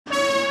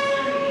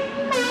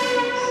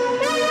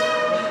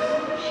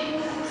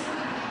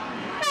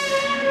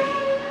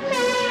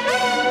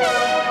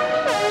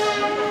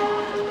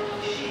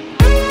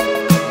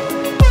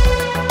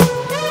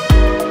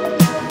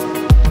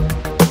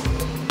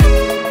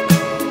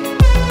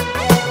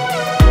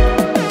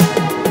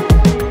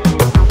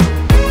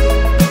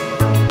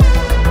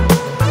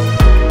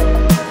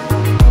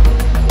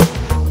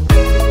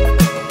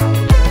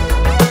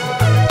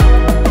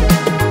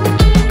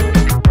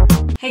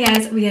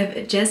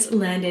just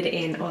landed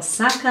in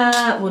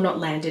Osaka. Well, not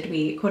landed,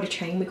 we caught a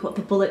train. We caught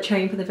the bullet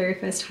train for the very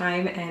first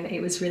time and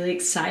it was really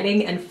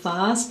exciting and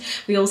fast.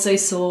 We also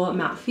saw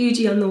Mount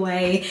Fuji on the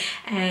way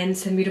and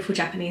some beautiful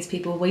Japanese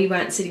people. We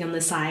weren't sitting on the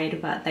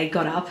side, but they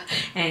got up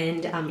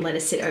and let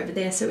us sit over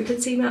there so we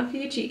could see Mount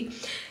Fuji.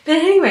 But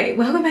anyway,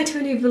 welcome back to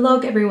a new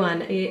vlog,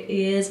 everyone. It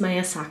is my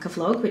Osaka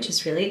vlog, which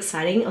is really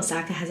exciting.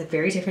 Osaka has a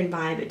very different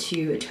vibe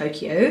to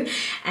Tokyo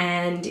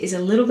and is a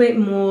little bit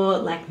more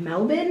like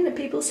Melbourne,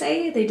 people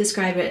say. They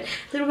describe it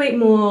a little bit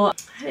more,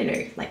 I don't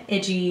know, like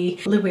edgy,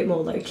 a little bit more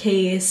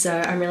low-key, so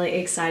I'm really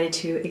excited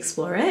to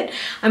explore it.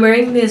 I'm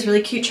wearing this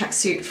really cute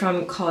tracksuit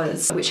from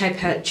COS, which I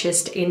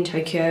purchased in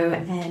Tokyo,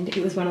 and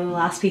it was one of the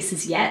last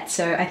pieces yet,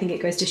 so I think it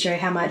goes to show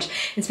how much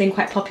it's been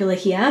quite popular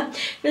here.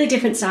 Really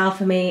different style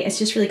for me. It's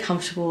just really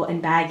comfortable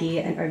and baggy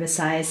and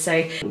oversized, so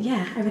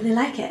yeah, I really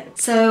like it.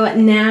 So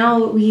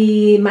now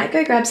we might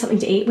go grab something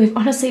to eat. We've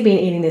honestly been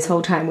eating this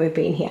whole time we've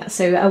been here,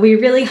 so are we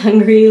really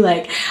hungry?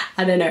 Like,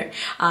 I don't know,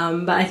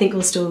 but I think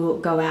we'll still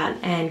go out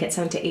and get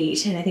something to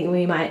eat, and I think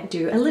we might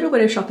do a little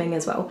bit of shopping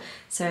as well.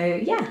 So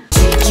yeah.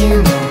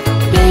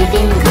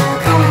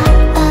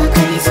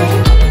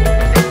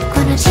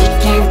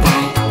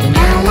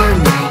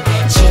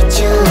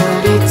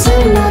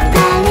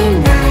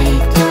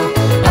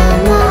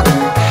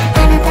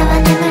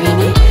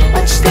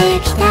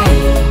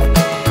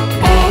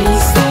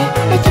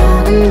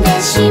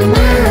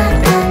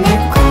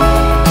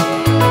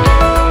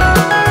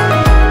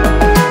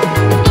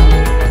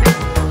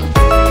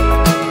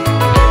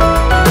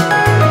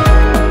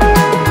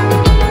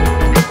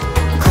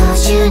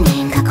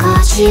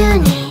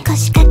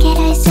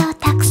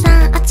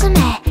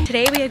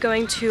 Today we are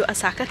going to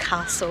Osaka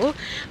Castle,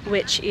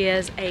 which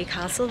is a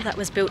castle that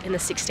was built in the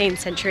 16th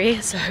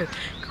century, so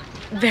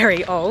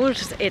very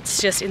old.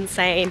 It's just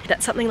insane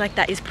that something like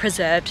that is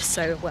preserved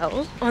so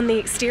well. On the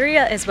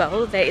exterior as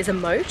well, there is a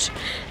moat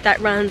that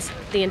runs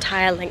the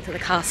entire length of the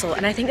castle,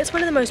 and I think it's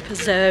one of the most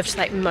preserved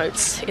like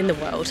moats in the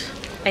world,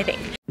 I think.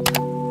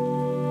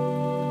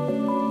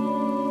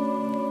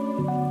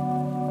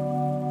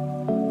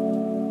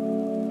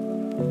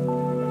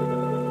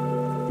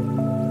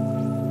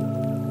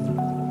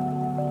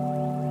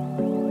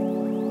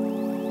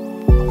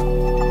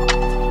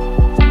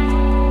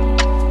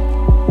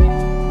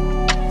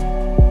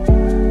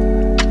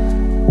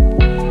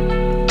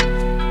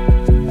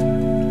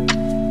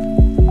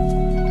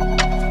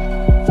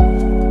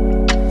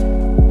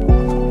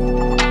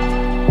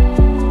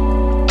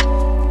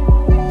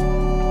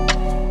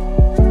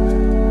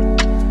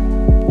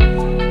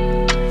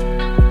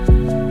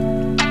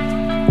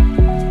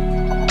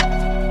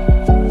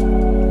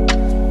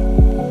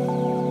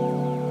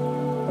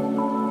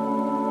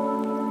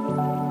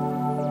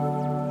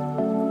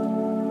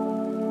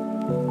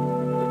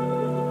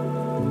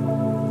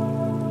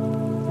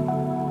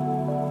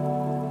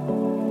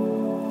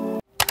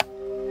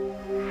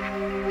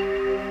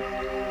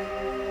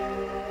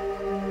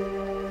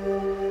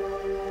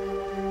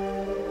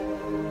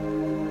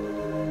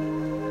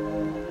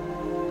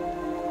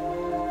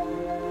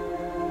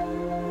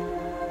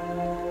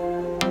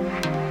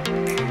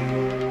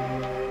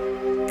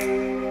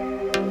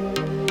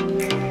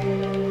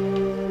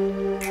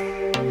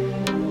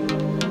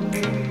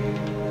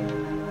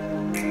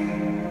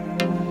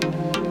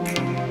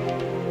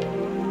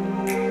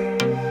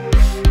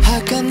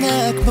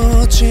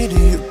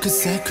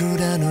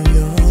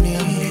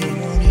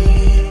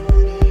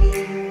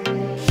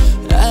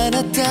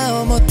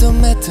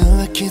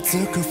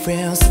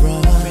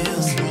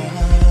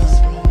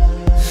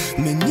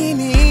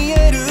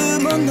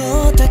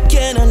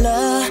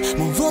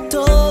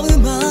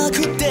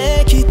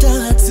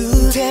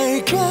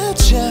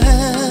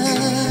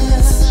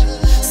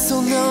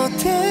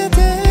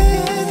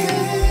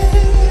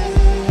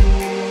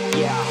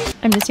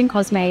 I'm just in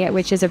Cosme,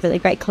 which is a really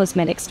great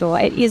cosmetic store.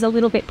 It is a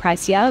little bit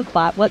pricier,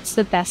 but what's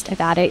the best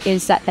about it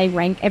is that they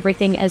rank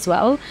everything as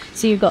well.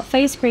 So you've got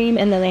face cream,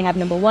 and then they have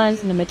number 1,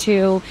 number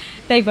 2.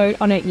 They vote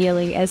on it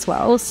yearly as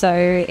well, so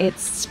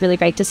it's really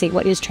great to see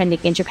what is trending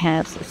in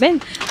Japan. I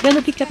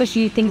only picked up a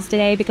few things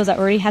today because I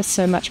already have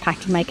so much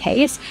packed in my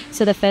case.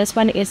 So the first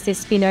one is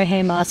this Spino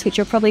hair mask, which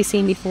you've probably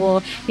seen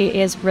before. It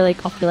is really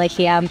popular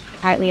here.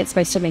 Apparently it's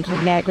supposed to make your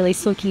hair really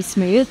silky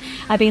smooth.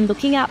 I've been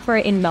looking out for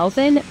it in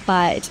Melbourne,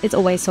 but it's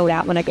always sold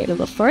out when I go to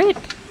look for it.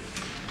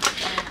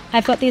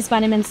 I've got this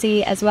vitamin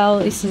C as well.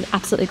 This is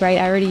absolutely great.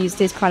 I already used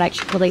this product.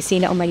 You've probably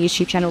seen it on my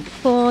YouTube channel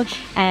before,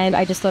 and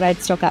I just thought I'd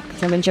stock up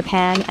because I'm in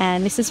Japan,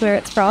 and this is where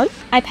it's from.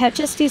 I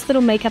purchased this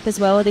little makeup as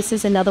well. This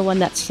is another one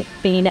that's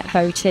been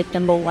voted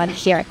 #1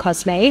 here at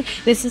Cosme.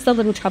 This is the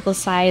little travel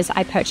size.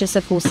 I purchased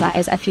a full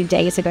size a few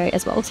days ago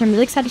as well, so I'm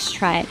really excited to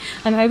try it.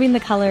 I'm hoping the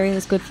colouring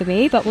is good for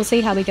me, but we'll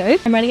see how we go.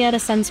 I'm running out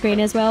of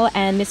sunscreen as well,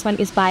 and this one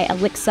is by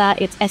Elixir.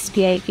 It's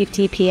SPA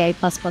 50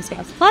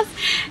 PA+++++,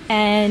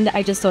 and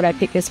I just thought I'd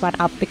pick this one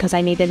up because because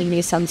I needed a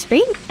new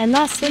sunscreen. And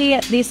lastly,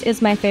 this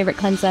is my favorite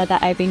cleanser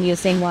that I've been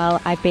using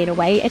while I've been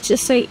away. It's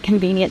just so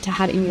convenient to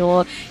have in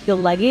your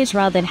luggage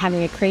rather than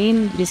having a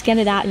cream. You just get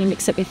it out and you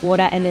mix it with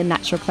water and a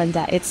natural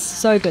cleanser. It's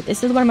so good.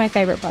 This is one of my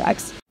favorite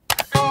products.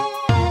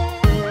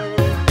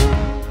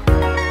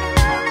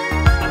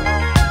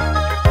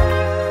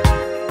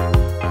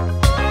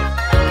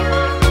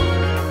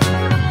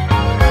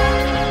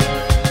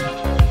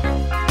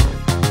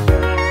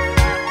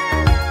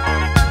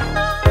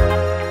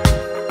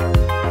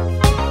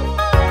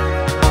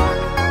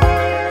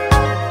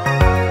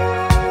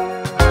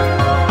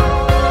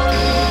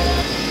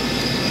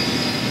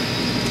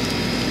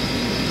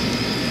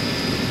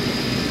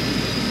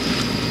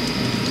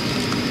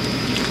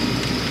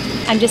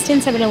 I'm just in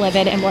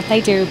 7-Eleven, and what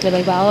they do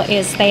really well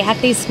is they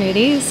have these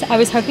smoothies. I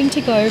was hoping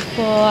to go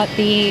for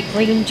the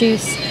green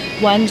juice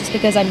one just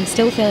because I'm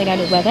still feeling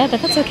under the weather,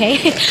 but that's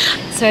okay.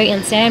 So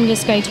instead I'm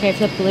just going to go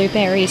for the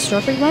blueberry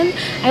strawberry one.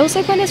 I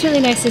also find this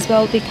really nice as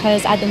well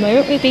because at the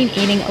moment we've been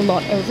eating a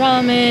lot of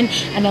ramen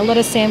and a lot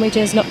of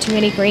sandwiches, not too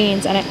many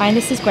greens, and I find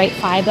this is great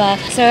fiber.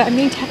 So I'm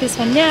going to have this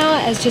one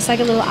now as just like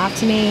a little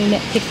afternoon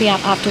pick me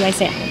up after my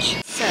sandwich.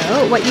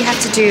 So what you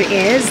have to do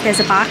is, there's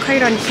a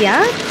barcode on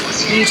here.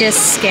 You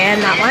just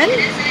scan that one.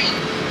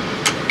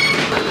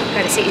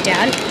 Got to sit you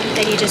down.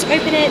 Then you just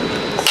open it.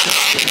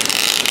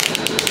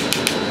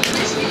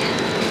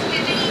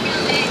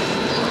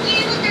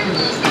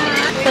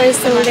 Close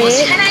the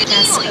lid.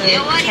 That's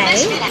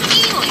okay.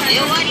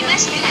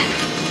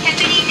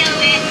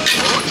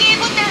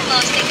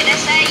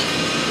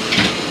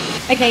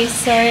 Okay,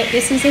 so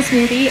this is a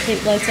smoothie.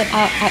 It loads up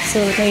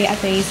absolutely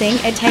amazing.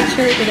 It tastes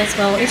really good as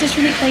well. It's just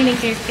really clean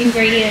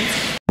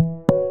ingredients.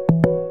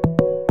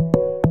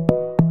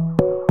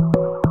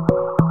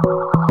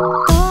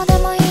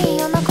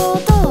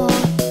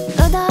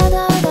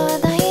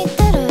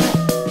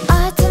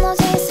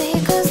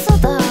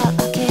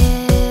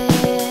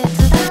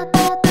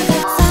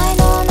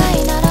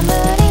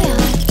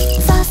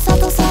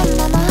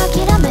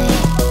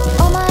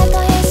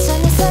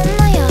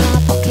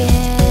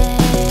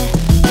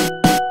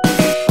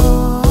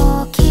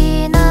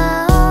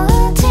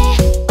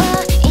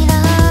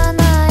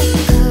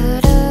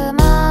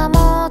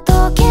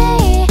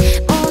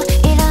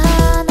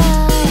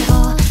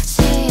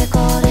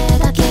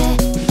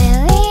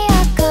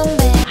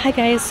 Hi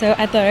guys, so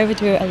I thought I would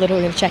do a little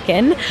bit of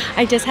check-in.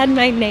 I just had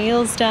my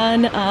nails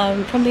done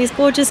from these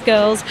gorgeous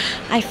girls.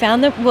 I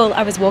found that, well,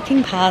 I was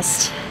walking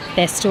past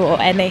their store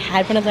and they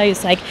had one of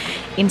those like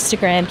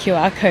Instagram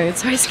QR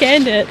codes, so I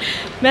scanned it,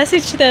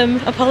 messaged them,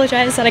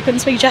 apologized that I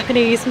couldn't speak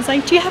Japanese, and was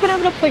like, do you happen to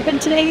have an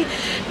appointment today?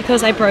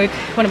 Because I broke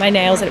one of my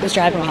nails and it was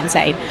driving me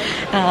insane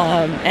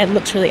and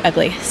looked really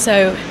ugly.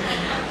 So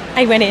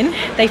I went in,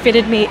 they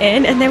fitted me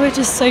in, and they were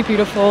just so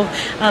beautiful,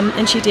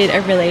 and she did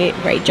a really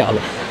great job.